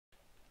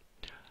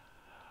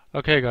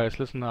Okay guys,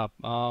 listen up.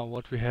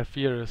 What we have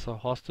here is a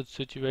hostage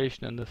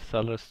situation in the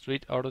Sellers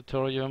Street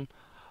Auditorium.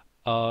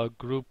 A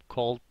group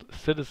called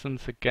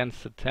Citizens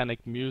Against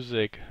Satanic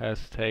Music has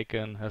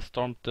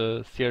stormed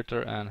the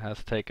theater and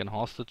has taken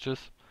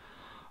hostages.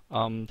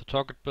 The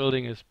target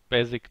building is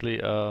basically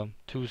a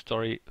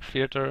two-story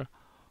theater.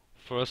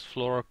 First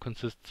floor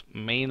consists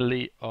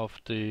mainly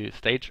of the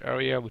stage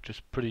area, which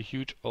is pretty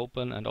huge,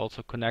 open, and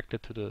also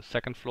connected to the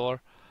second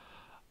floor.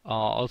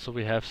 Also,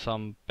 we have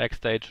some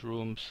backstage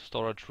rooms,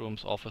 storage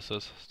rooms,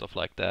 offices, stuff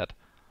like that.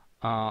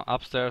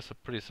 Upstairs, a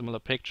pretty similar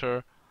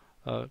picture.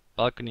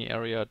 Balcony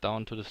area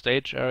down to the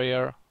stage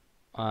area.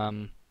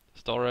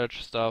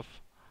 Storage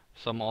stuff,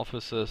 some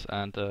offices,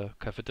 and a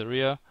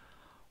cafeteria.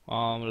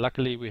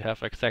 Luckily, we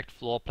have exact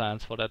floor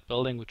plans for that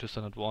building, which is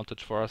an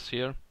advantage for us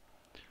here.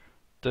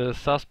 The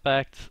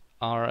suspects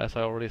are, as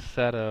I already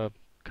said, a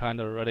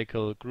kind of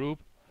radical group.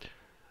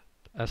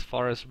 As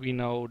far as we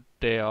know,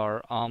 they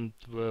are armed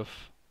with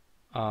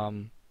a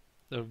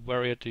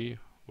variety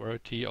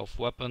of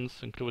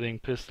weapons, including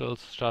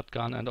pistols,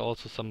 shotgun, and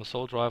also some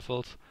assault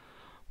rifles.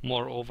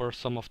 Moreover,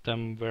 some of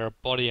them wear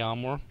body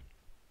armor.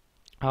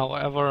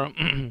 However,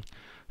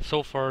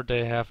 so far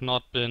they have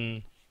not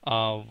been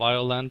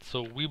violent,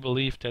 so we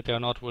believe that they are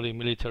not really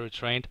military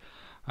trained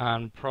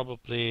and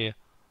probably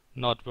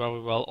not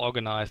very well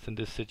organized in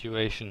this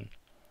situation.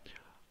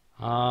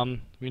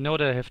 We know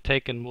they have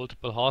taken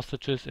multiple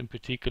hostages, in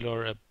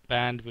particular a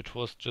band which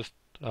was just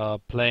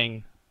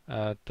playing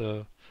at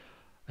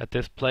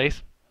this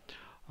place.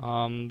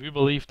 We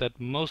believe that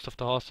most of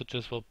the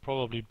hostages will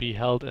probably be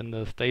held in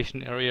the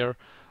station area,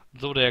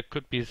 though there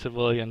could be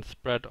civilians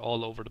spread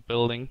all over the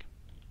building.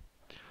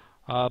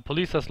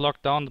 Police has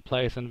locked down the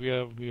place, and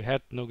we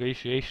had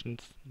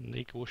negotiations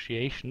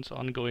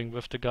ongoing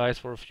with the guys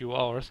for a few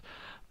hours,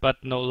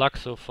 but no luck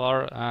so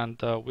far,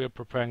 and we're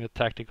preparing a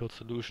tactical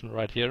solution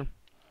right here.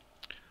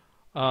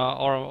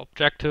 Our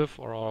objective,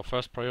 or our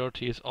first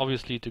priority, is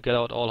obviously to get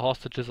out all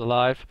hostages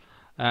alive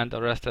and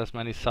arrest as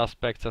many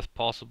suspects as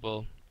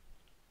possible.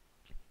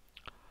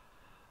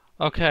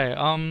 Okay,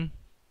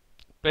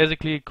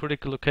 basically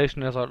critical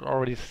location, as I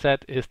already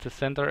said, is the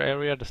center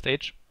area, the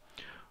stage.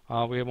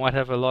 We might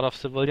have a lot of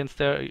civilians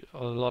there,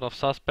 a lot of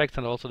suspects,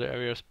 and also the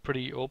area is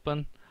pretty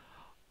open.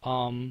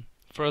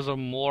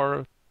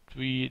 Furthermore,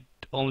 we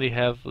only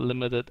have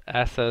limited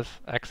access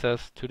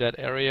to that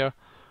area.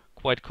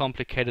 Quite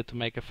complicated to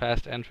make a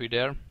fast entry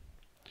there.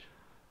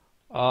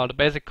 The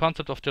basic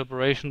concept of the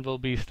operation will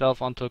be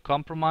stealth until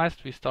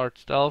compromised. We start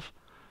stealth,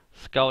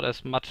 scout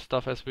as much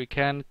stuff as we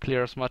can,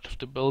 clear as much of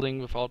the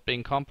building without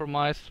being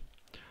compromised.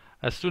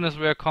 As soon as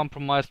we are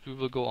compromised, we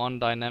will go on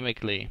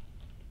dynamically.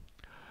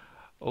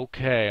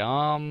 Okay,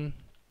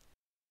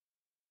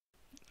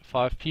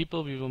 5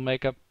 people. We will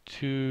make up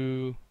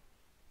two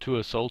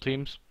assault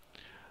teams.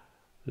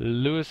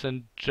 Lewis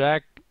and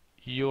Jack,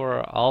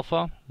 you're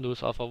Alpha.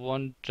 Lewis Alpha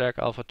 1, Jack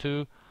Alpha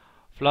 2.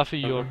 Fluffy,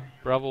 you're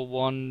Bravo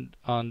 1,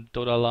 and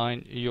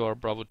Doderlein, you're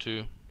Bravo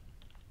 2.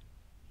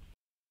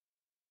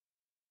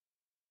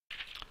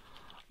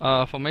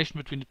 Formation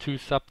between the two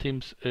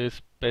sub-teams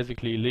is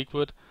basically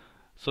liquid,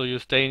 so you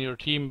stay in your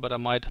team, but I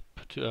might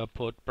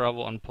put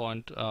Bravo on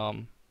point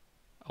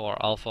or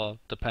Alpha,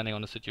 depending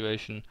on the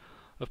situation.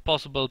 If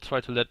possible,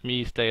 try to let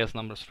me stay as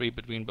number 3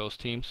 between both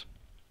teams.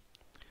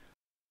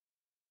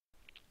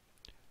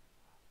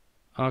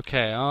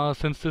 Okay,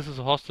 since this is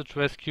a hostage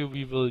rescue,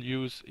 we will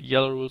use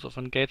yellow rules of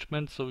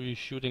engagement, so we're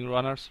shooting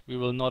runners. We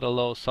will not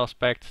allow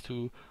suspects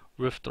to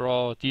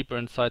withdraw deeper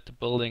inside the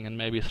building and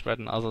maybe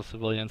threaten other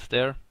civilians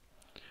there.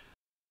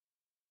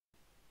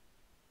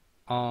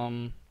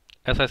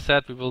 As I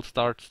said, we will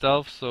start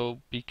stealth,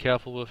 so be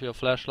careful with your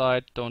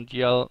flashlight. Don't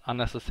yell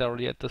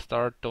unnecessarily at the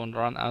start, don't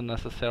run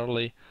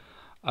unnecessarily.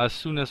 As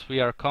soon as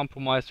we are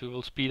compromised, we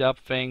will speed up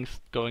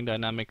things, going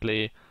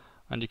dynamically,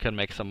 and you can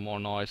make some more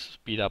noise,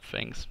 speed up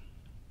things.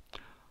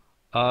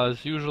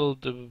 As usual,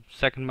 the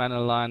second man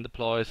in line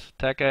deploys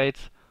tag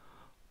aids.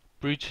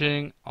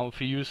 Breaching, if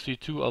you use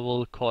C2, I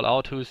will call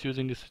out who is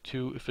using the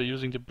C2. If you're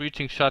using the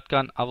breaching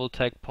shotgun, I will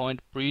take point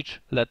breach,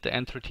 let the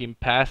entry team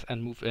pass,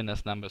 and move in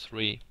as number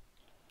 3.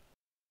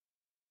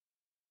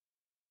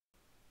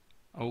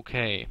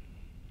 Okay.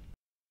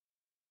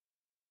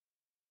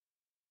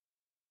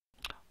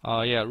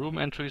 Yeah, room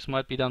entries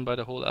might be done by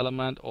the whole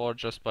element or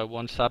just by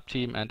one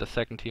sub-team, and the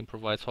second team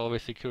provides hallway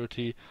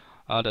security.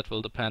 That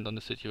will depend on the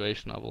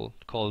situation. I will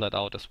call that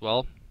out as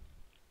well.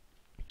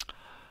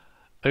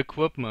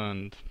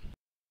 Equipment.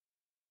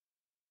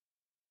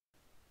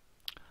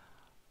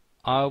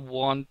 I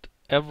want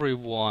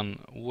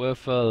everyone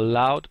with a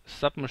loud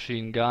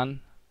submachine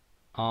gun.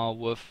 I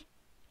will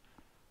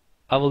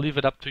leave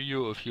it up to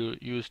you if you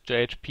use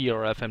JHP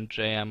or FMJ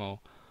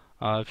ammo.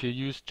 If you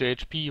use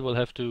JHP, you will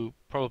have to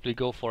probably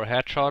go for a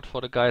headshot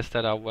for the guys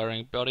that are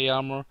wearing body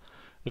armor.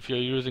 If you're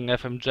using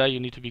FMJ, you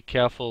need to be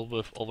careful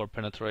with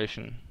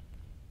overpenetration.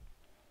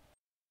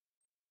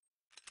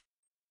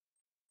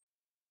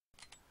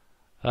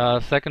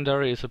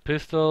 Secondary is a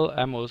pistol.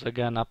 Ammo is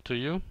again up to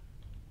you.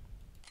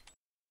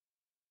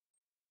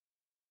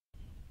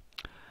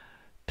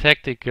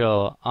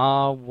 Tactical.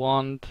 I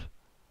want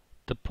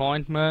the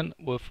pointman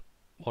with,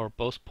 or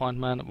both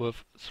pointmen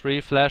with 3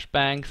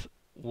 flashbangs,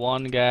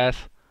 1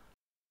 gas,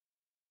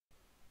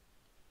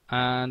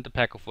 and a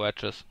pack of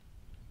wedges.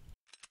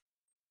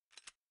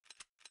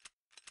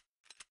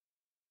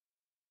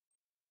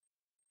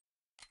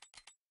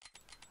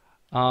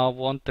 I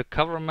want the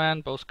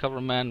coverman, both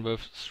covermen with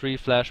 3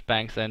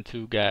 flashbangs and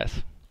 2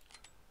 gas.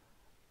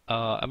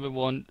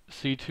 Everyone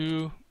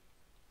C2,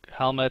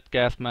 helmet,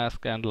 gas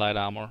mask, and light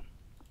armor.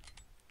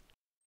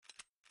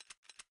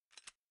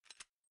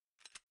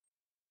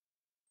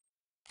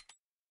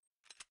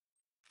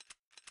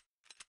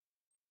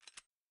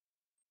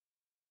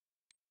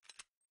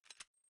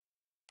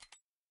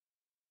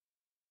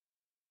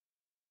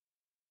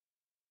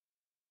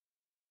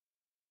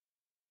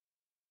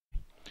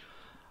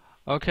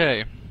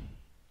 Okay.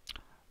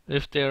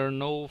 If there are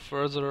no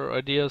further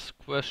ideas,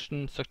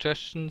 questions,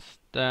 suggestions,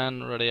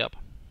 then ready up.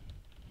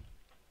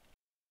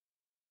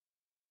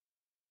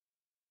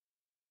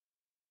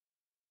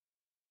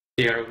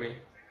 DRV.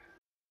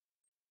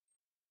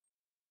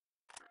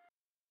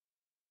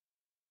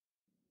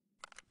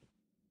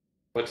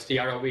 What's the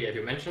ROV? Have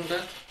you mentioned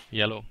that?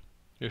 Yellow.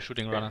 You're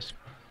shooting runners.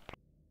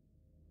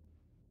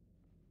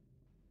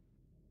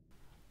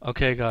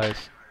 Okay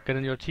guys, get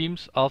in your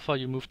teams. Alpha,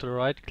 you move to the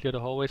right, clear the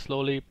hallway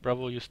slowly.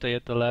 Bravo, you stay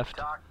at the left.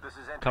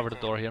 Cover the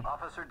door here.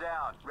 Officer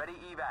down. Ready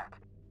evac.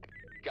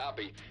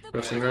 Copy.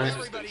 Crossing right.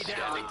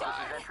 Standing by.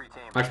 Entry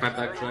team. Watch my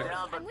back track.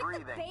 Down but I'm with the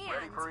breathing.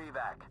 Ready band. for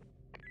evac.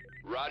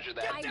 Roger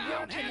that. I Down.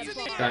 won't in the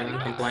bar. Shining,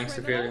 complying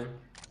civilian.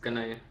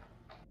 Gonna.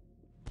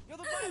 You're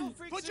the vital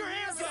freaks Put in here,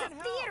 This is a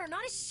man. theater,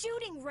 not a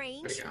shooting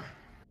range. There you go.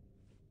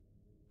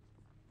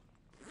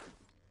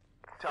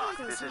 Talk.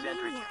 Those This is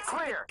entry. maniacs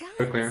with Clear. the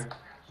We're guns. clear.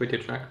 With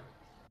your track.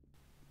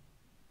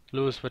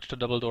 Lewis, switch to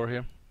double door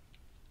here.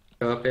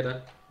 Go up,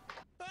 Peter.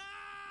 Ah!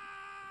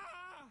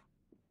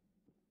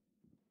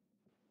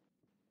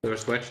 Door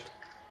switched.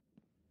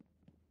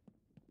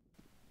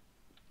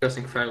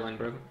 Crossing fire line,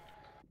 bro.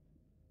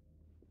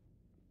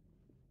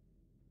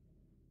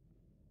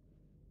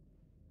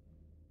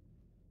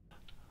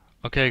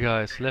 Okay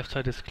guys, left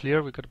side is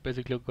clear. We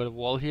basically got a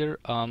wall here.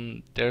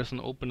 There's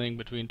an opening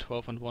between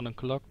 12 and 1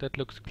 o'clock that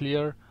looks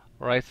clear.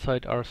 Right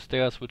side are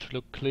stairs which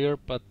look clear,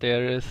 but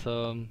there is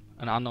an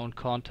unknown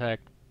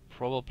contact,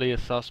 probably a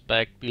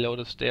suspect below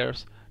the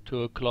stairs,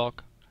 2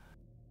 o'clock.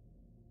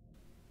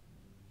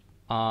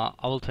 I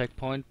will take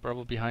point.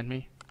 Bravo behind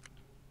me.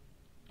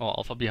 Oh,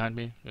 Alpha behind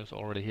me. He's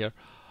already here.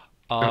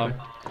 Okay.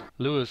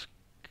 Lewis,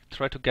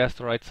 try to gas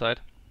the right side.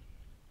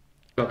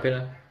 Go up,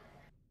 Peter.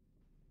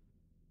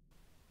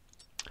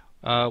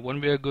 When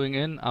we are going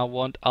in, I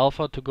want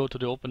Alpha to go to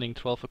the opening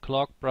 12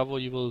 o'clock. Bravo,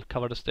 you will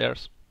cover the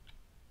stairs.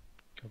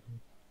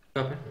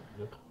 Copy.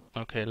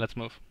 Okay, let's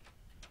move.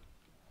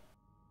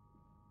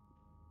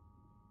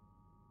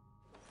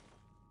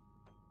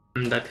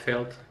 That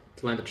failed.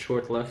 It landed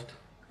short left.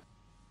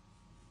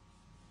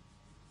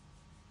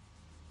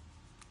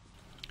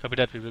 Copy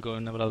that, we will go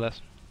in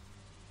nevertheless.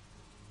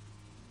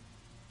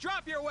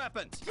 Drop your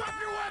weapons! Drop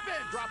your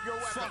weapons! Drop your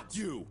weapons! Fuck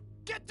you!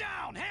 Get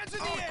down! Hands in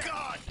the air!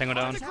 God! Tango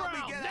down.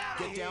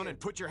 Get down and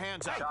put your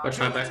hands up! Watch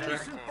my back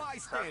track.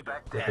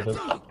 Bystander! Suspect dead.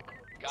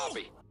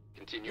 Copy.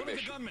 Continue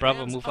mission.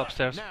 Bravo, move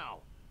upstairs. Now!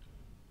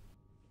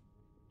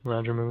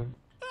 Roger, moving.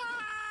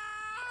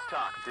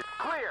 Talk.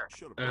 Clear.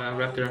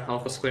 Raptor,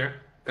 Alpha's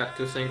clear. Got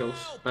 2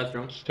 singles.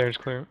 Bedrooms. Stairs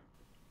clear.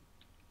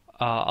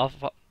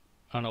 Alpha,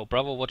 no,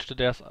 Bravo, watch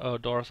the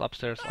doors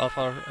upstairs.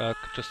 Alpha,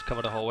 just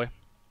cover the hallway.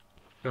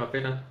 Go up,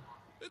 Peter.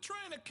 They're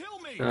trying to kill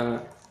me!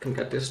 Can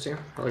get this too.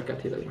 I'll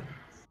get either.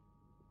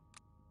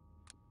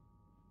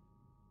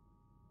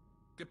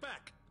 Get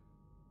back!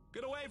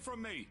 Get away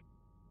from me!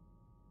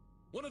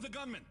 One of the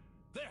gunmen!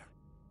 There!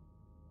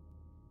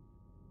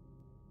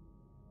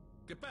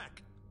 Get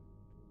back!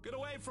 Get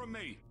away from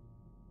me!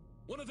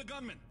 One of the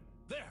gunmen!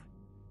 There!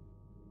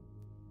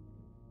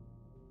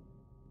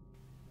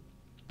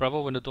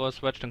 Bravo, when the door is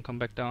switched, and come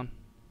back down.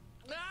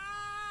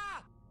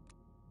 Ah!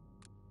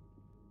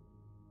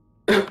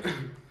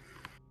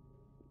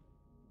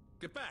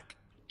 Get back!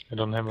 I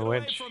don't have a Get away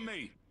wedge. from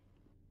me!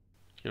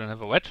 You don't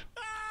have a wedge?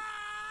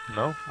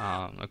 No?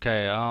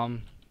 Okay, Ah!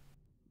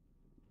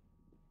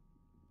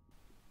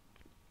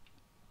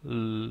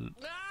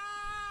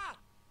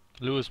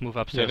 Lewis, move Yeah,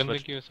 I upstairs. don't Switch.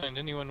 think you assigned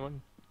anyone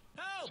one.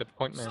 Help! Except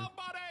point man.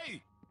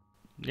 Somebody!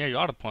 Yeah, you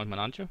are the point man,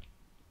 aren't you?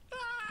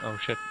 Oh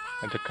shit.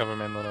 I took cover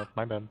man load out.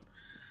 My bad.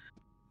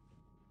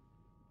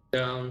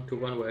 Down to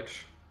 1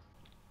 wedge.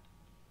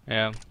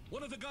 Yeah,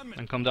 One of the gunmen!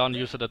 and come down,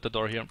 use it at the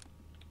door here.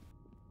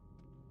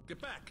 Get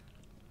back!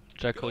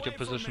 Jack, Get hold your away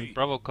from position. me.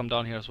 Bravo, come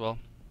down here as well.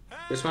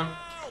 This one?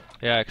 Help!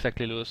 Yeah,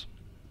 exactly, Lewis.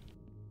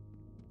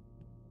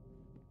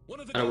 One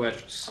of the And gunmen!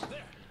 wedges.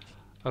 There!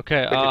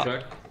 Okay, With your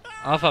track.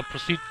 Alpha,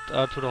 proceed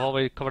to the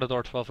hallway, cover the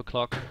door 12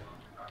 o'clock.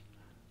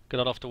 Get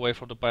out of the way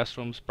for the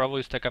bathrooms. Bravo,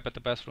 you stack up at the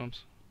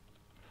bathrooms.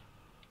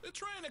 They're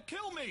trying to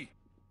kill me!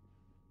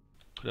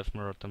 Could have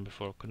mirrored them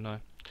before, couldn't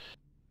I?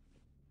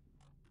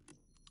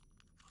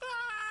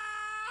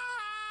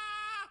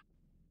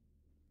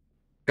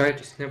 Guy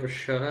just never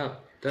shut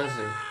up, does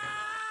he?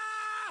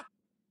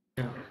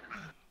 Yeah.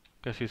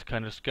 Guess he's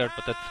kind of scared,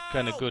 but that's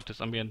kind of good.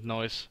 This ambient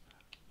noise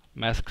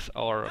masks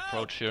our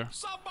approach here.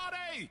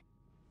 Somebody!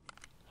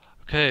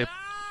 Okay,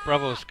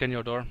 Bravo, scan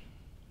your door.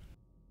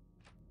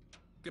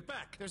 Get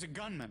back! There's a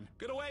gunman.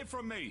 Get away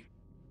from me!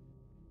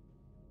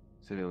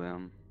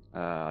 Civilian.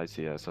 I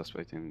see a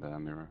suspect in the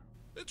mirror.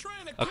 They're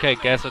trying to Okay,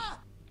 kill gas me. it.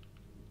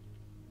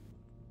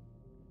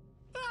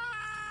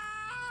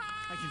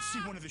 I can see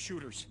one of the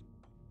shooters.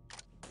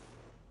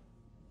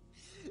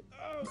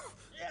 Help!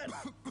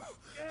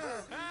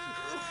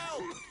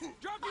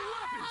 Drop your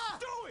weapons!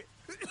 Do it!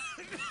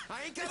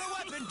 I ain't got a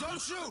weapon!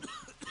 Don't shoot!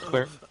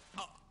 Clear.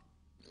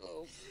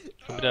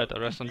 Copy that,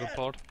 arrest and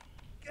report.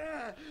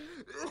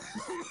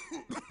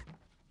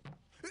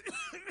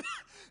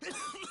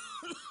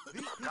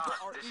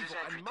 Doc, this is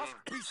entry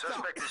team.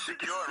 Suspect is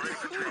secure and ready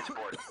for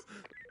transport.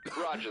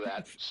 Roger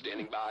that.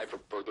 Standing by for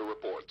further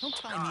reports. Don't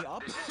tie me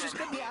up. This is Just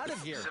get me out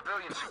of here.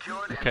 Civilian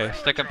secured and Okay, ready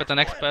stack for up at the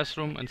next transport.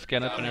 bathroom and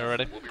scan it when you're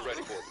ready. We'll be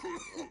ready for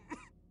it.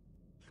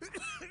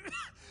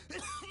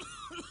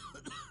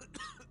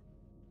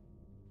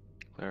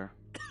 Clear.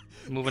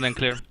 Moving and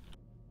clear.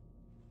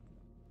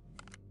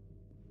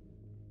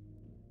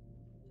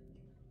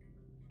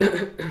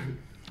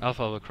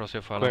 Alpha will cross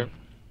your file Clear. line.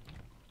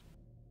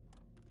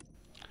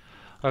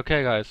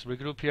 Okay guys,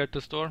 regroup here at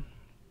this door.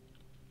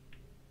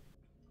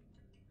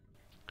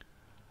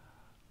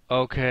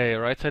 Okay,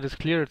 right side is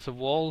clear, it's a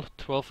wall,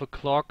 12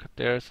 o'clock,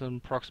 there's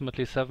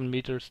approximately 7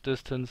 meters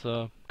distance,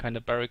 a kind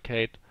of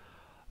barricade.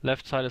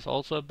 Left side is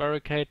also a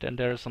barricade, and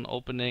there's an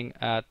opening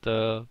at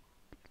the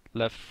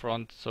left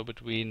front, so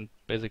between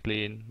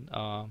basically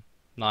 9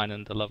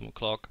 and 11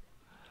 o'clock.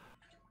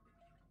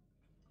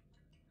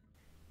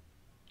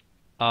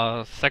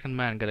 Second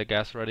man, get a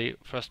gas ready.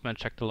 First man,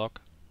 check the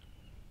lock.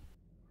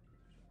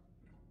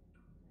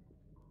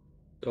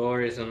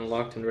 Door is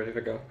unlocked and ready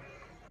to go.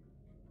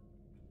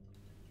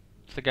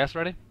 Is the gas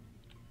ready?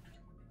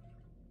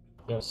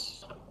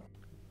 Yes.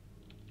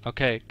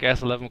 Okay,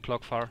 gas 11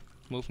 o'clock far.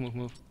 Move, move,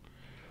 move.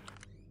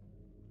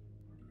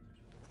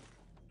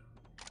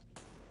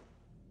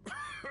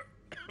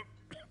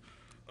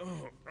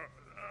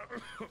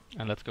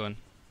 And let's go in.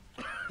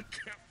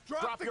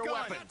 Drop your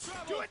weapons!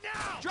 Do it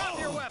now! Drop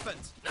your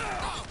weapons!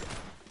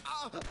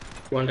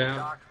 One down.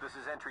 Doc, this is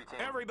entry team.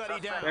 Everybody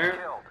Suspect down. is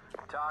killed.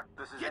 Doc,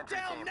 this is Get entry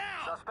down team.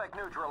 now. Suspect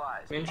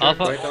neutralized. Injured,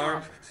 Alpha. right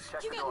arm.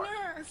 Check You the got door.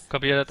 nerve.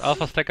 Copy that.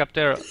 Alpha, stack up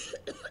there.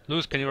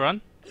 Luz, can you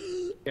run?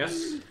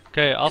 Yes.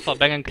 Okay, Alpha,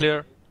 bang and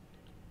clear.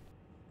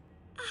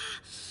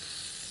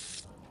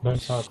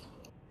 Nice shot.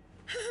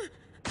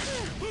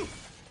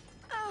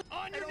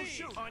 On your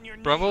knees! On your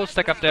Bravo,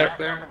 stack up there.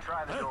 Clear. And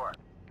try the door.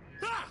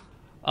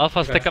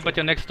 Alpha, stack up at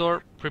your next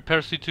door. Prepare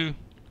C2.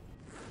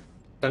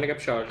 Standing up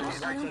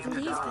charges. I don't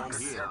believe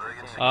this.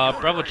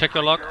 Bravo, check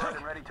your lock. Secured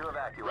and ready to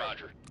evacuate.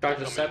 Roger. Charges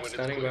Come in set, when it's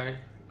standing clear.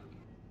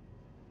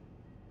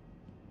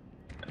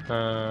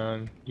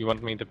 by. You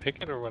want me to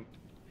pick it or what?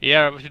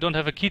 Yeah, if you don't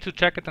have a key to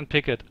check it, then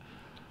pick it.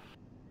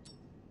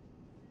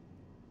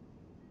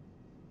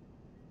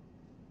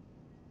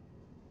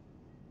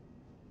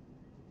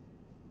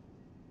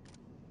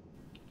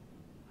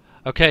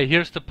 Okay,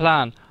 here's the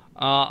plan.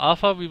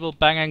 Alpha, we will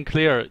bang and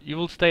clear. You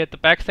will stay at the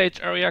backstage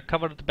area,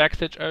 cover the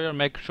backstage area,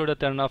 make sure that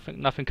there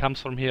nothing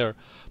comes from here.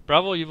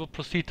 Bravo, you will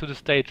proceed to the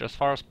stage as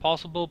far as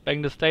possible,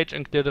 bang the stage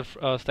and clear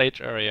the stage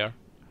area.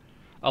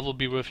 I will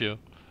be with you.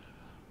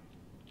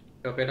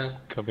 Copy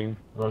that. Copy.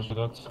 Roger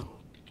that.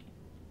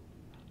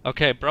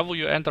 Okay, Bravo,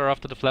 you enter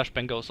after the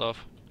flashbang goes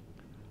off.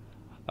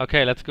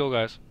 Okay, let's go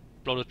guys.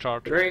 Blow the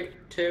charge. 3,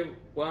 2,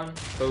 1,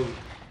 boom.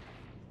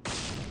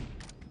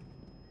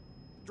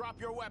 Drop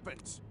your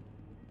weapons!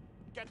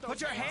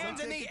 Put your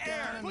hands in the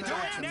air! Put your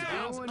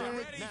hands down!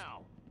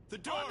 Now! The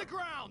door! On the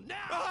ground!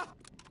 Now!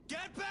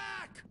 Get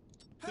back!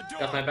 The door!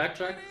 Got my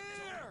backtrack.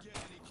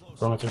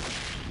 Roger.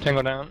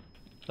 Tango down.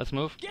 Let's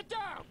move. Get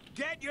down!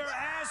 Get your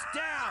ass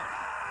down!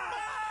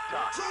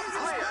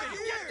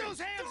 Get those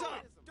hands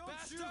up!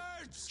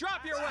 Bastards!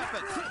 Drop your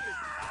weapons!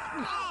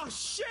 Oh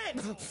shit!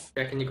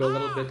 Yeah, can you go a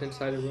little bit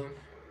inside the room?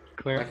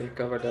 I Clear. can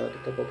cover the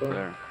double door.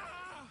 Clear.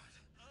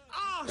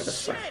 Oh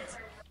that's fine. shit!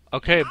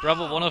 Okay,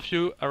 Bravo, one of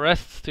you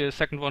arrests, the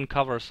second one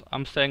covers.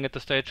 I'm staying at the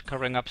stage,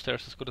 covering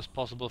upstairs as good as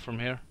possible from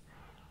here.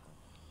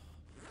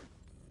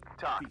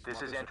 Talk,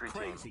 this is entry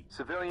team.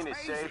 Civilian is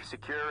safe,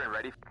 secure, and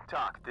ready.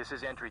 Talk, this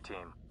is entry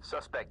team.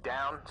 Suspect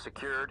down,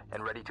 secured,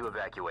 and ready to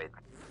evacuate.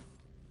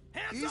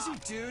 Easy,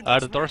 dude.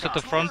 The doors at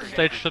the front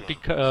stage should be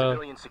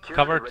Civilian secured and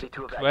covered, ready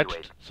to evacuate.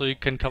 wedged, so you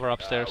can cover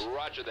upstairs.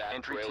 Roger that.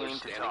 Entry Trailer team to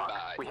standing talk.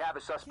 by. We have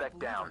a suspect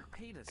down.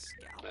 Paid a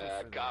scalpel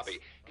for Copy. this.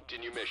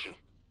 Continue mission.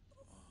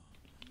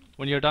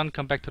 When you're done,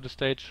 come back to the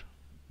stage.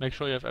 Make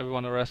sure you have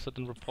everyone arrested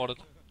and reported.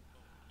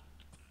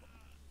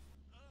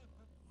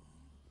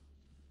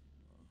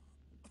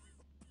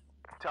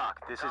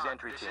 Talk, this is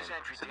entry team.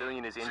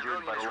 Civilian is injured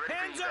but ready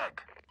Hands to up!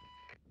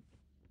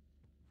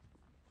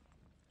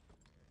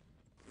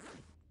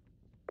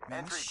 evac.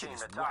 Entry team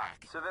to talk.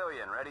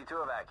 Civilian ready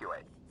to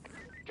evacuate.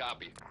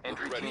 Copy.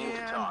 Entry Ready. team to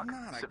Yeah, talk.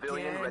 not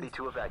Civilian again. ready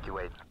to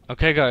evacuate.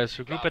 Okay, guys,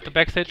 regroup at the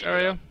backstage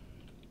area.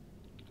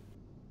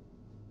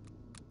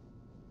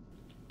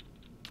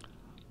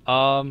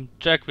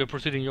 Jack, we're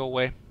proceeding your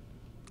way.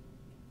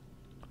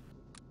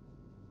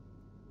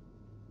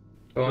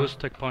 Go on. Lose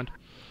take point.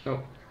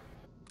 Oh.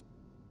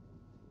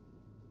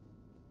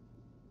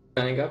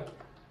 Standing up.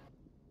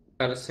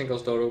 Got a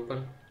singles door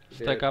open.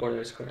 Stack The up,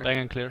 border is clear. bang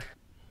and clear.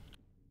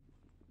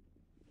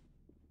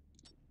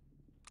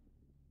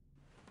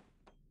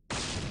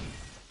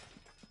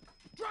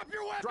 Drop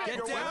your weapon!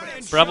 Get down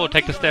and Bravo, show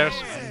take me the stairs.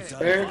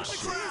 There.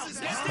 Jesus,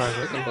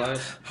 Complied.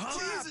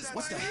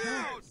 what the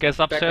hell? Gas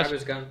Back grab upstairs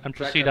his gun. and Back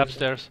proceed grab his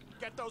gun. upstairs.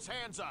 Get those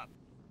hands up!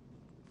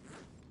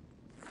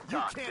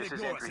 Talk, can't this is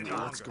ignore us entry any team.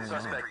 longer.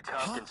 Suspect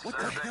tugged and What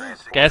the served hell?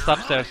 against Gas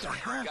upstairs.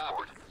 Copied.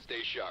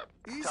 Stay sharp.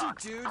 Easy,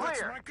 Talk. dude. Clear.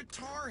 That's my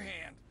guitar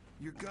hand.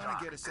 You're gonna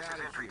Talk, get us this out is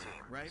of entry here,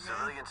 team. right, man?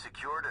 Civilian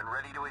secured and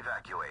ready to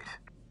evacuate.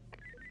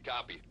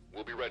 Copy.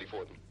 We'll be ready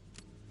for them.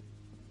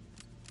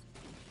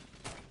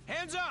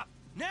 Hands up!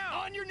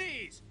 Now! On your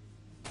knees!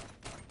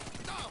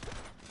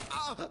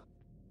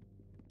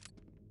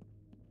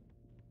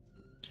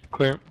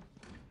 Clear.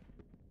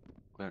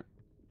 Clear.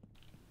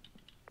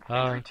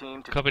 Entry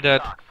team to Copy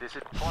that. talk. This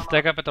is form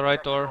Stack up. up at the right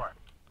Check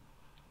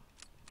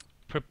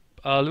the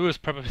door. Lewis,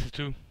 prepare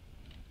C2.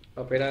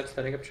 Copy that.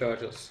 Setting up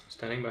charges.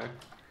 Standing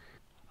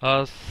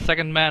by.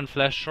 Second man,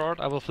 flash short,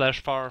 I will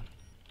flash far.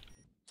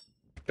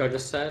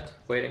 Charges set.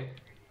 Waiting.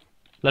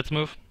 Let's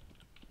move.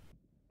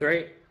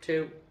 3,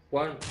 2,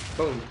 1.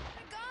 Boom.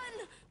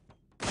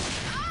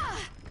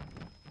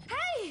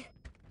 Hey!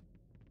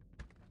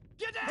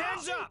 Get down!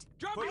 Hands up!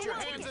 Put your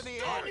hands in the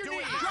air! On your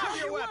knees! Drop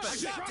your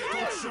weapons!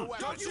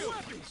 Don't shoot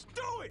weapons!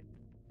 Do it!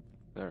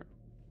 There.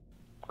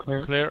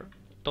 Clear. Clear.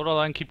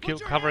 Doderlein, keep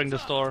covering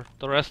this door.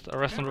 The rest,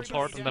 arrest and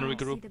report, and then See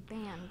regroup. the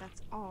band,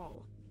 that's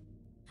all.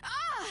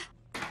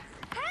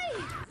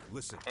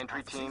 Listen.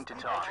 Entry team to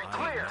talk.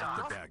 Clear.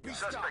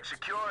 Suspect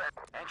secure.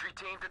 Entry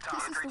team to talk.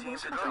 This is Entry the team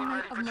worst civilian night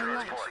ready of for my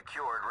transport. life.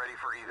 Secured, ready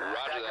for evac.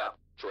 Roger Back that. up.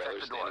 Trailer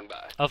Check the door. standing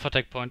by. Alpha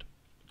take point.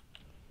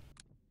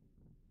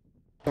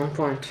 1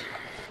 point.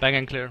 Bang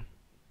and clear.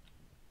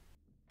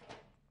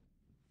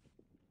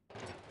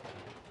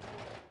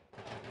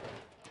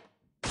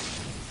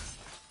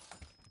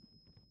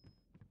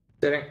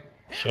 Sitting.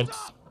 Shit.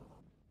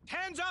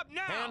 Hands up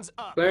now! Hands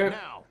up Clear.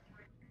 now!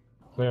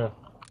 Clear.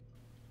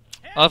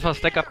 Alpha,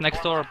 stack up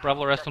next door.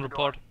 Bravo, arrest and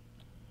report.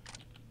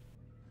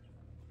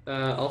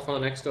 Alpha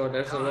on the next door.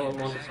 There's a low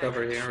amount of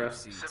cover here.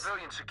 Rest.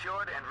 Civilian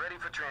secured and ready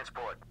for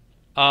transport.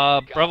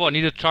 Bravo, I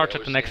need a charge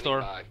at Trailer the next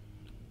standing door. by.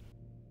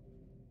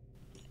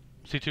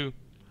 C2.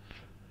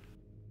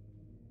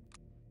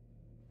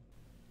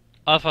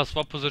 Alpha,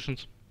 swap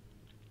positions.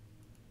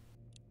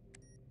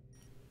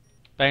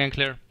 Bang and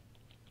clear.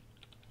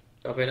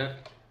 Copy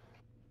that.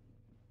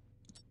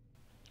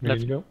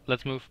 Ready to go?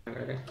 Let's move.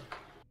 Ready.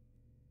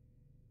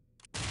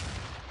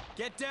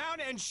 Get down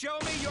and show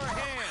me your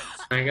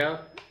hands! Hang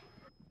out.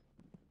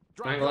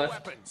 Drop Hang your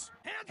left. weapons!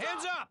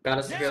 Hands up! Got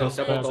a secure Now.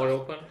 double door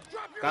open.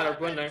 Got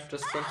a winner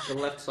just on the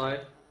left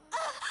side.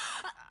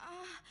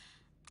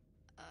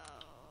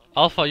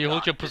 Alpha, you hold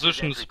Talk, your this is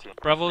positions. entry team.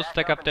 Bravo, Back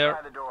stack up and there.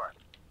 try the door.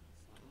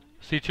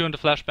 C2 in the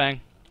flashbang.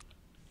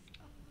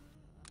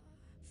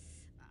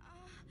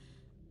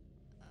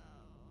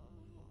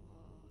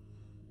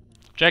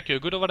 Jack, you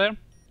good over there?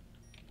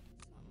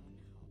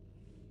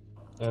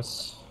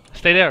 Yes.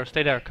 Stay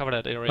there, cover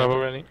that area. Bravo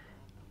ready.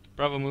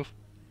 Bravo, move.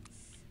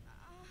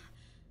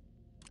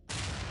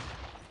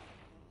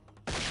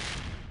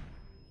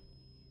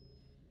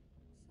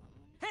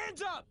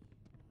 Hands up!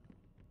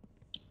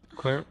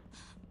 Clear.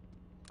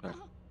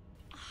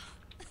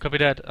 Copy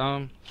that.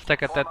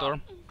 Stack at that door.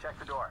 Check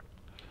the door.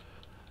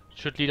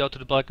 Should lead out to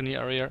the balcony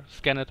area.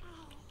 Scan it.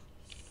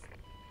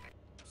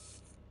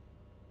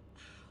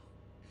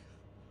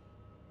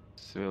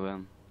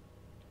 Civilian.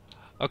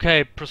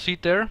 Okay,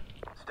 proceed there.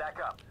 Stack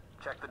up.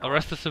 Check the door.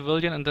 Arrest the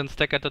civilian and then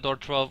stack at the door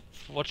 12.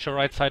 Watch your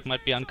right side,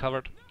 might be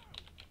uncovered.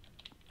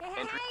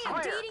 Hey,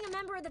 I'm dating a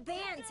member of the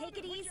band. Take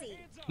it easy.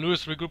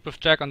 Lewis, regroup with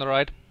Jack on the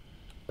right.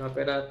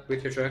 Copy that.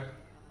 With your track.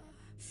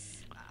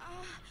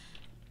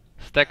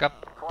 Stack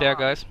up there,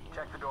 guys.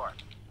 Check the door.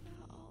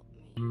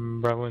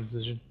 Bravo in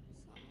position.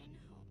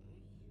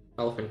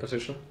 Alpha in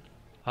position.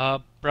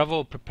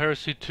 Bravo, prepare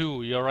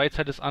C2. Your right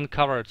side is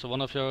uncovered, so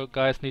one of your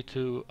guys need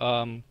to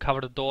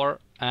cover the door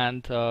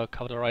and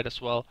cover the right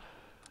as well.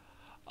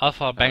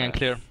 Alpha, bang and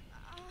clear.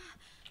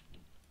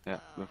 Yeah,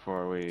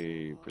 before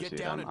we Get proceed,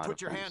 down I'm and out put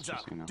of your points, hands just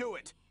up. so you know. Do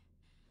it!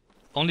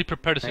 Only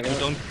prepare the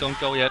C2. Don't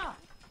go yet.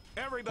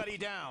 Everybody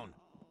down!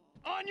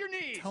 On your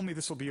knees! Tell me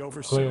this will be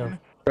over Clear.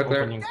 Clear,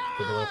 clear. Opening to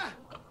the left.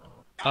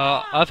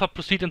 Alpha,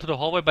 proceed into the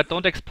hallway, but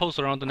don't expose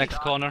around the next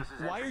corner.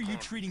 Why are you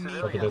treating me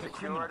Civilian like a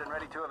secured and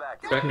ready to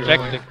evacuate. Track is Jack,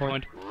 rolling. take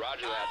point.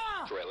 Roger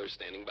that. Trailer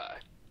standing by.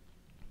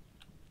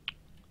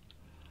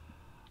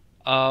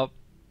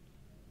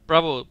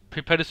 Bravo,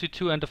 prepare the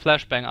C2 and the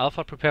flashbang.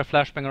 Alpha, prepare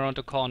flashbang around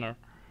the corner.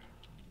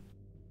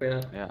 Copy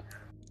that. Yeah.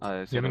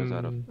 I see those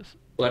out of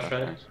Flash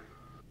right.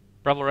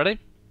 Bravo, ready?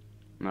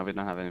 No, we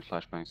don't have any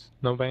flashbangs.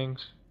 No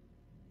bangs.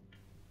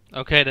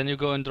 Okay, then you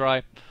go in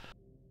dry.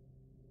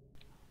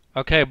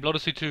 Okay, blow the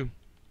C2.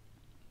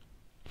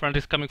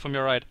 Friendly's coming from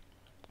your right.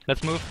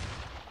 Let's move.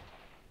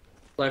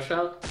 Flash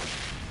out.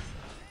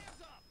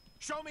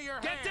 Show me your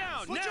hands. Get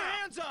down. Put your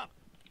hands up.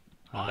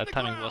 Oh, that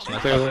timing was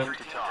messed Clear up. limb.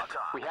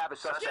 We have a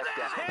suspect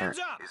down. Hands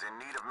up. Is in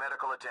need of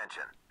medical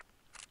attention.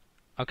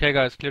 Okay,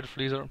 guys, clear the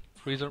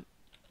freezer.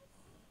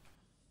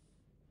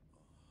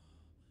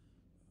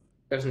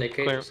 There's an AK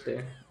Clear. just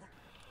there.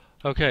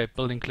 Okay,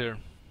 building clear.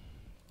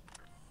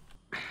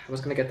 I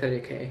was gonna get that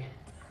AK.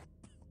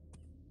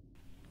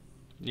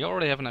 You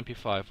already have an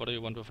MP5. What do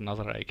you want with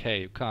another AK?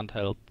 You can't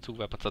hold two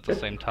weapons at the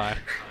same time.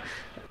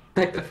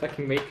 Like the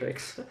fucking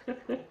Matrix.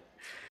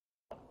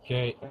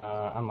 Okay,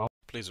 I'm out.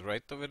 Please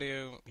rate the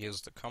video,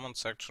 use the comment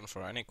section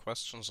for any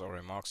questions or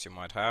remarks you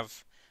might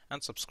have,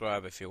 and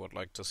subscribe if you would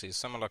like to see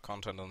similar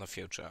content in the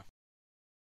future.